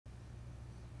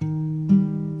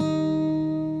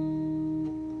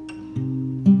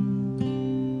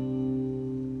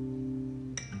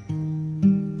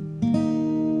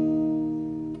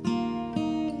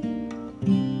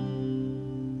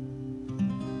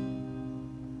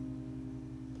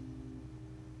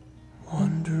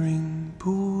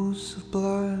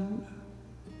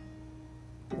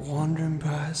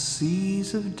vast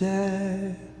seas of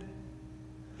dead.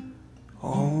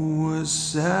 All was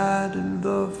sad and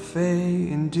the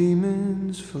Fae and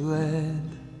demons fled.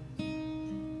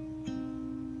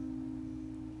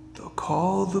 They'll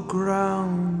call the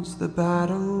grounds the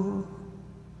battle,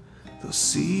 they'll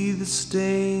see the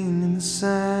stain in the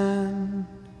sand,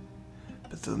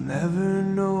 but they'll never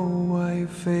know why a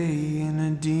Fae and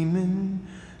a demon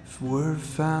were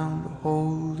found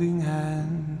holding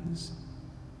hands.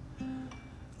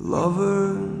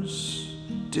 Lovers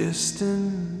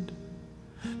distant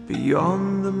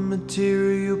beyond the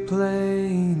material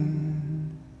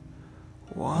plane,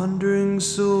 wandering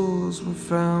souls were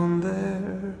found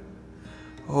there,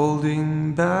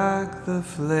 holding back the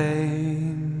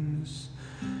flames,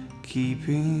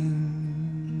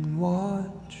 keeping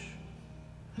watch,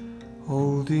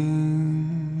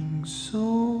 holding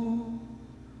soul,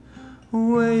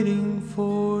 waiting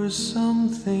for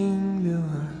something to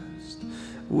last,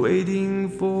 waiting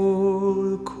for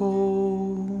the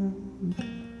cold.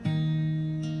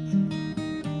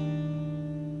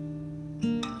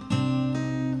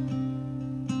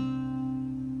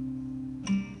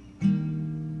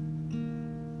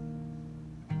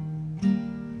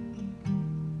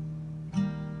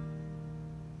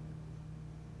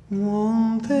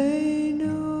 Won't they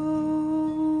know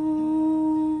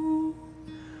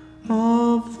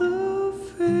of the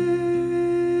Fae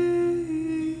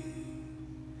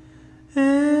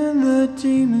and the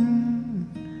demon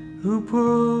who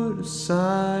put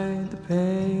aside the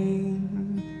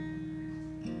pain?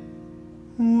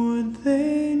 Would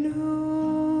they know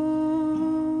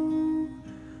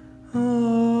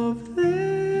of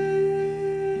they,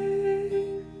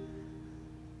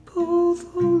 both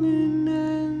holding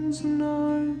hands and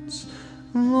hearts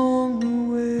along the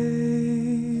way?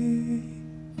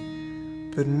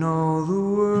 But all the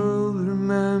world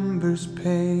remembers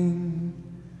pain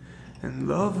and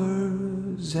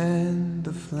lovers and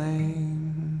the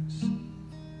flames.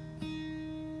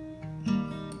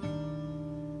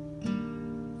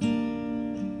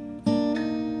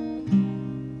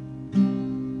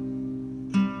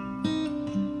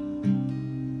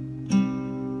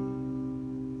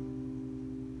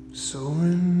 So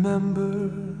remember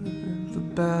the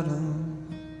battle,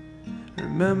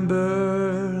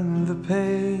 remember the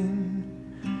pain,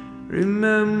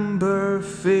 remember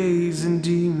Faes and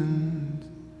demons,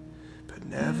 but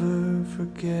never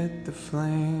forget the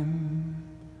flame.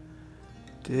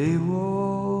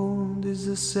 Deywold is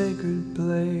a sacred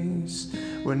place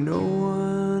where no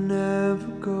one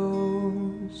ever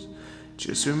goes.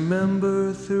 Just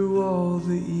remember through all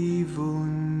the evil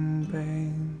and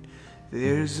pain,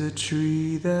 there's a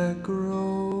tree that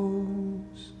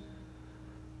grows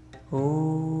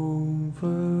over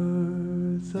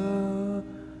the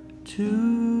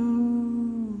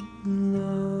to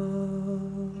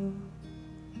love.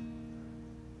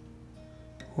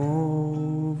 Oh.